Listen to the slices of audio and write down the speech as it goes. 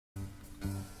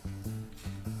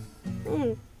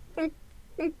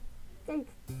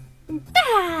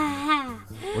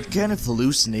What kind of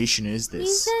hallucination is You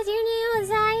this? said your name was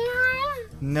Ayahara?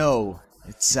 No,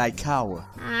 it's Saikawa.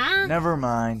 Ah. Never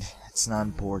mind, it's not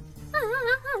important.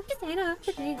 Potato.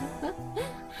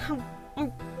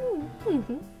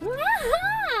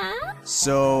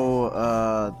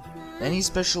 So, any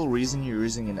special reason you're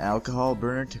using an alcohol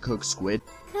burner to cook squid?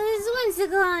 Cause it's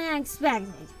whimsical and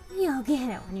unexpected. You'll get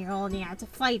it when you're old enough to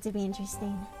fight to be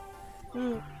interesting.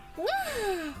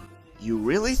 You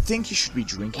really think you should be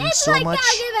drinking It's so like much?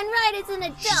 dog given right, it's an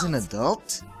adult. She's an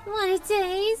adult? Wanna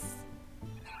taste?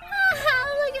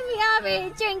 Look at me over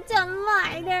to drink some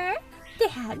minor.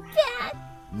 Bad.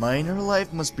 Minor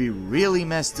life must be really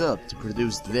messed up to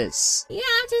produce this. You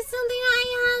after something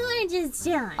I or just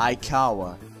chillin'?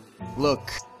 Aikawa.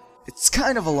 Look, it's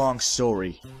kind of a long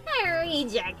story. Hey,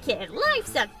 reject kid,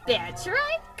 life's a bitch,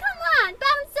 right? Come on,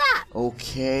 bounce up.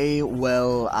 Okay,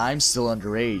 well, I'm still Is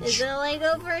underage. it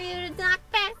illegal for you to knock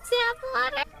back tap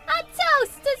water? A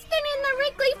toast to spin in the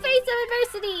wrinkly face of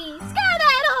adversity. Scare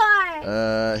that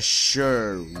whore!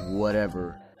 Sure,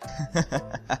 whatever.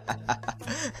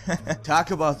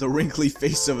 Talk about the wrinkly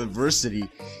face of adversity.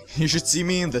 You should see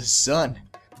me in the sun.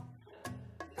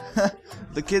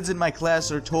 The kids in my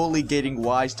class are totally getting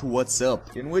wise to what's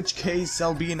up, in which case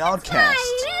I'll be an outcast.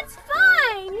 It's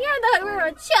fine. You're the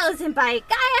hero chosen by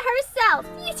Gaia herself.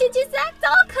 You should just act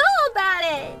all cool about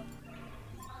it.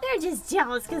 They're just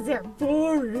jealous because they're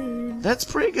boring. That's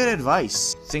pretty good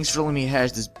advice. Thanks for letting me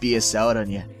hash this BS out on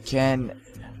you. Can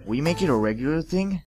we make it a regular thing?